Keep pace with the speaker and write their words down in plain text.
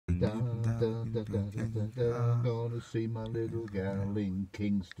I'm gonna see my little gal in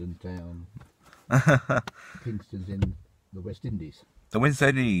Kingston town. Kingston's in the West Indies. The West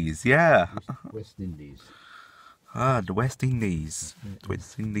Indies, yeah. West Indies. Ah, the West Indies. The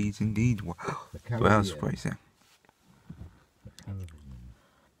West Indies, indeed. Wow. That's crazy.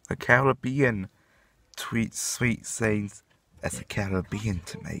 The Caribbean. Sweet things as a Caribbean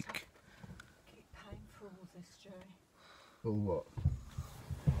to make. Keep paying for all this, Jerry. For what?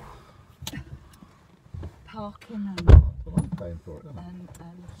 Parking and... Well, I'm paying for it, aren't I? And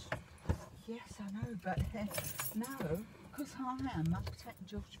yes, I know, but no, because I am. I'm taking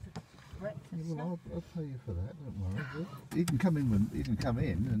George for breakfast. Well, I'll pay you for that. Don't worry. You can come in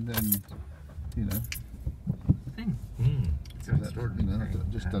and then, you know. I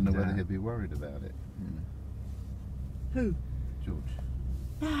just don't know whether he'll be worried about it. You know. Who? George.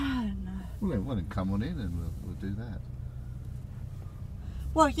 No. Well, then come on in and we'll do that.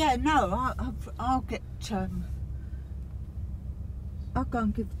 Well, yeah, no, I'll get. I'll go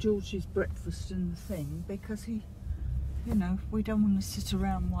and give George his breakfast and the thing because he, you know, we don't want to sit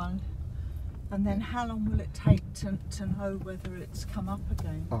around while. And then how long will it take to know whether it's come up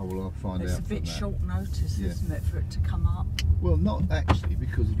again? Oh, well, I'll find out. It's a bit short notice, isn't it, for it to come up? Well, not actually,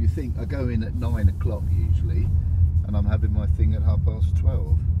 because if you think, I go in at 9 o'clock usually, and I'm having my thing at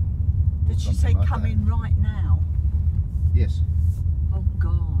 12:30. Did she say come in right now? Yes. Oh,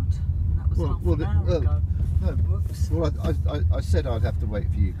 God. That was half an hour ago. No, whoops. Well, I said I'd have to wait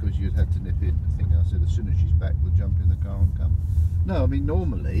for you because you'd have to nip in. I think I said as soon as she's back, we'll jump in the car and come. No, I mean,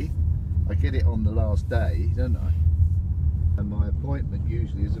 normally, I get it on the last day, don't I? And my appointment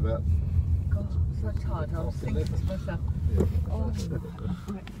usually is about... God, I'm so tired. I was thinking to myself, oh,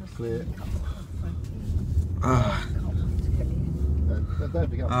 breakfast. Clear. I can't wait to get in. Don't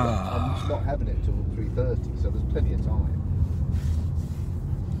forget, I'm not having it till 3:30, so there's plenty of time.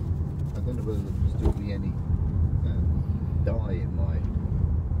 I don't know whether there'll still be any dye in my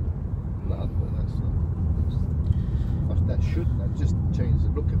blood, but that shouldn't. That just change the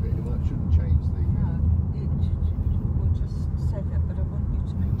look of it. It shouldn't change the. No, we'll just say that, but I want you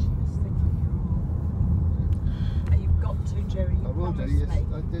to mention this thing on your arm. You've got to, Jerry. You I will do. Yes, me.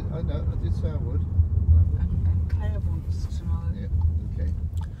 I did. I know. I did say I would. And Claire wants to know. Yeah. Okay.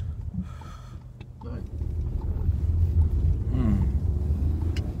 Right.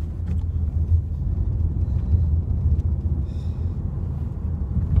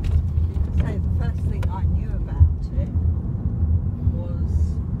 Say the first thing I knew about it was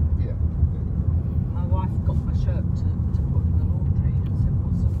my wife got my shirt to put in the laundry and said,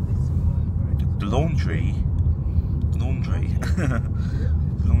 "What's all this all over it?" The laundry?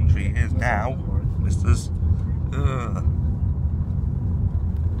 Laundry is now, misters.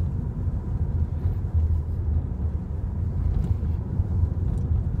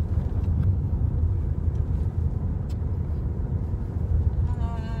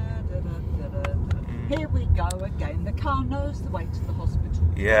 Here we go again. The car knows the way to the hospital.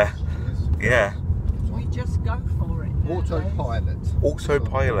 Yeah. Yeah. We just go for it. Autopilot.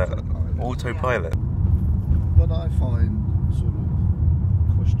 Autopilot. Autopilot. What I find sort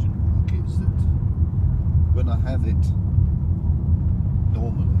of question mark is that when I have it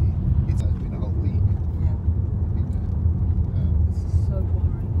normally, it has been a whole week. Yeah. You know, This is so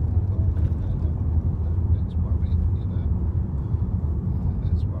worrying. Let's worry, you know.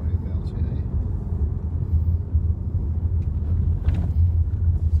 Let's worry about it, eh?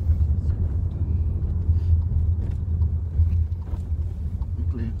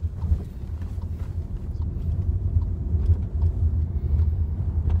 Clear.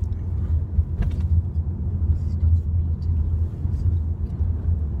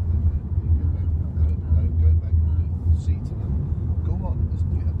 Go back and see to them. Go on, listen,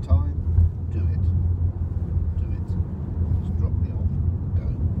 you have time, do it. Do it. Just drop me off, go.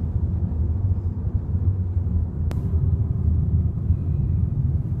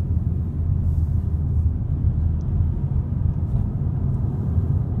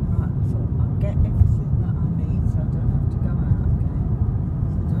 Right, so I'll get everything that I need so I don't have to go out again.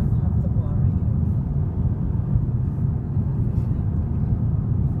 So I don't have the worry of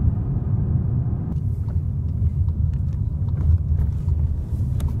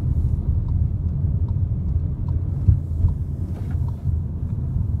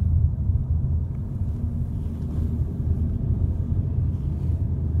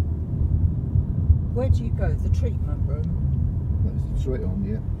Where do you go? The treatment room? That's straight on,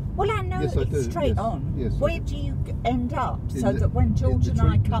 yeah. Well, I know Yes, I it's do, straight yes, on. yes, I Where do. do you end up so In that when George in and the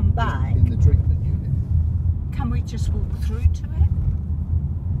I come back, in the treatment unit. can we just walk through to it?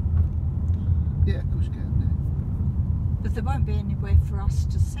 Yeah, of course you can. But there won't be anybody anywhere for us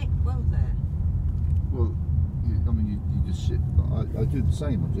to sit, will there? Well, I mean, you just sit. I do the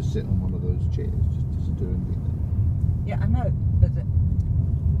same. I just sit on one of those chairs. Just doesn't do anything. Yeah, I know, but there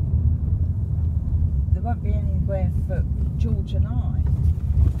won't be anywhere for George and I.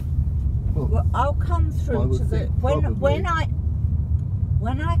 Well, I'll come through to the when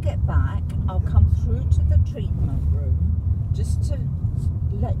I get back. I'll come through to the treatment room just to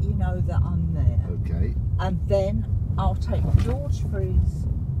let you know that I'm there. Okay. And then I'll take George for his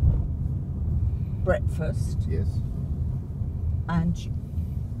breakfast. Yes. And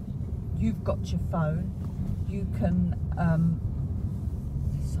you've got your phone. You can.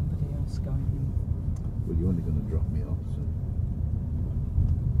 There's somebody else going in. Well, you're only going to drop me off, so.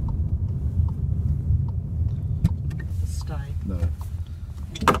 Stay. No.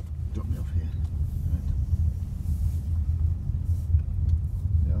 Drop me off here. Right.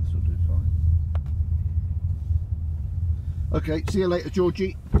 Yeah, this will do fine. Okay, see you later,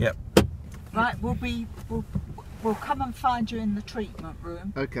 Georgie. Yep. Right, we'll come and find you in the treatment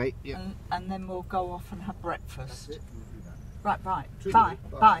room. Okay, yeah. And then we'll go off and have breakfast. That's it, we'll do that. Right, bye.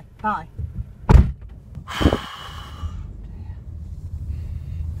 Treatment, Bye. Bye.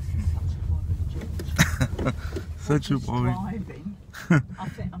 Such a worry. Driving. I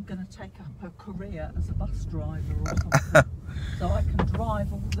think I'm going to take up a career as a bus driver or something, so I can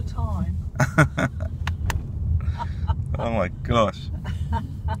drive all the time. Oh my gosh.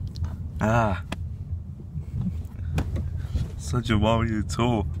 Ah. Such a worry at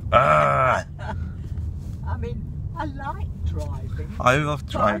all. Ah. I mean, I like driving. I love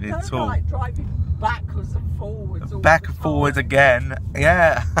driving but I at don't all. like driving backwards and forwards. Back and forwards again.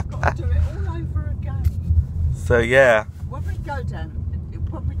 Yeah. Got to do it all over again. So yeah. When we go down,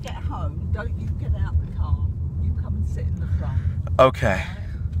 when we get home, don't you get out the car. You come and sit in the front. Okay.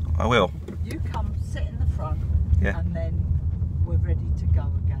 Right? I will. You come sit in the front. Yeah. And then we're ready to go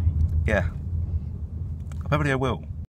again. Yeah. Probably I will.